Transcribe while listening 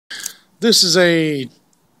This is a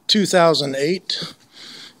 2008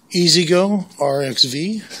 E-Z-GO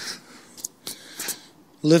RXV,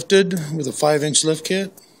 lifted with a 5-inch lift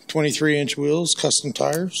kit, 23-inch wheels, custom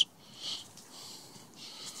tires,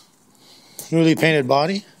 newly painted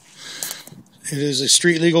body. It is a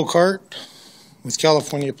street legal cart with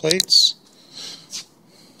California plates.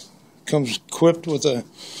 Comes equipped with a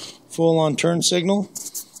full-on turn signal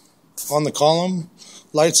on the column,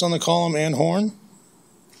 lights on the column, and horn.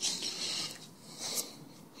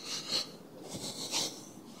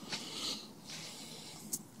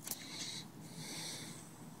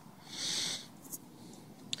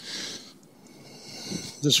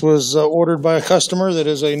 This was ordered by a customer that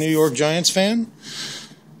is a New York Giants fan,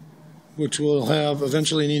 which will have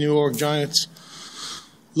eventually New York Giants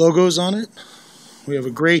logos on it. We have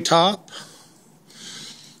a gray top,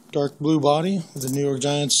 dark blue body with the New York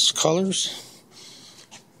Giants colors,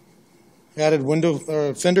 added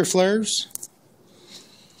fender flares.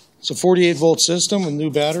 It's a 48-volt system with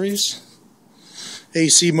new batteries,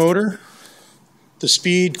 AC motor. The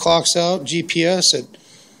speed clocks out GPS at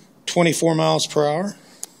 24 miles per hour.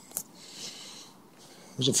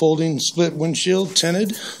 There's a folding split windshield,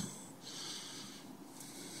 tinted.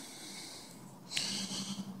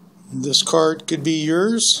 This cart could be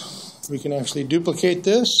yours. We can actually duplicate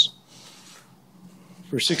this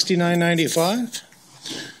for $69.95,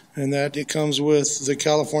 and that it comes with the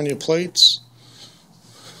California plates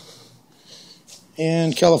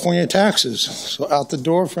and California taxes. So out the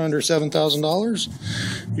door for under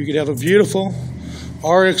 $7,000, you could have a beautiful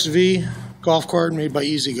RXV golf cart made by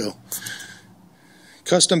E-Z-GO.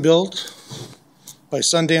 Custom built by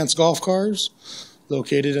Sundance Golf Cars,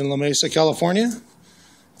 located in La Mesa, California.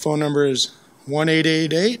 Phone number is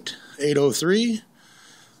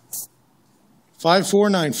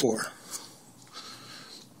 1-888-803-5494.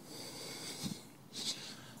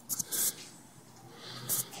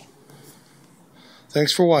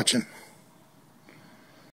 Thanks for watching.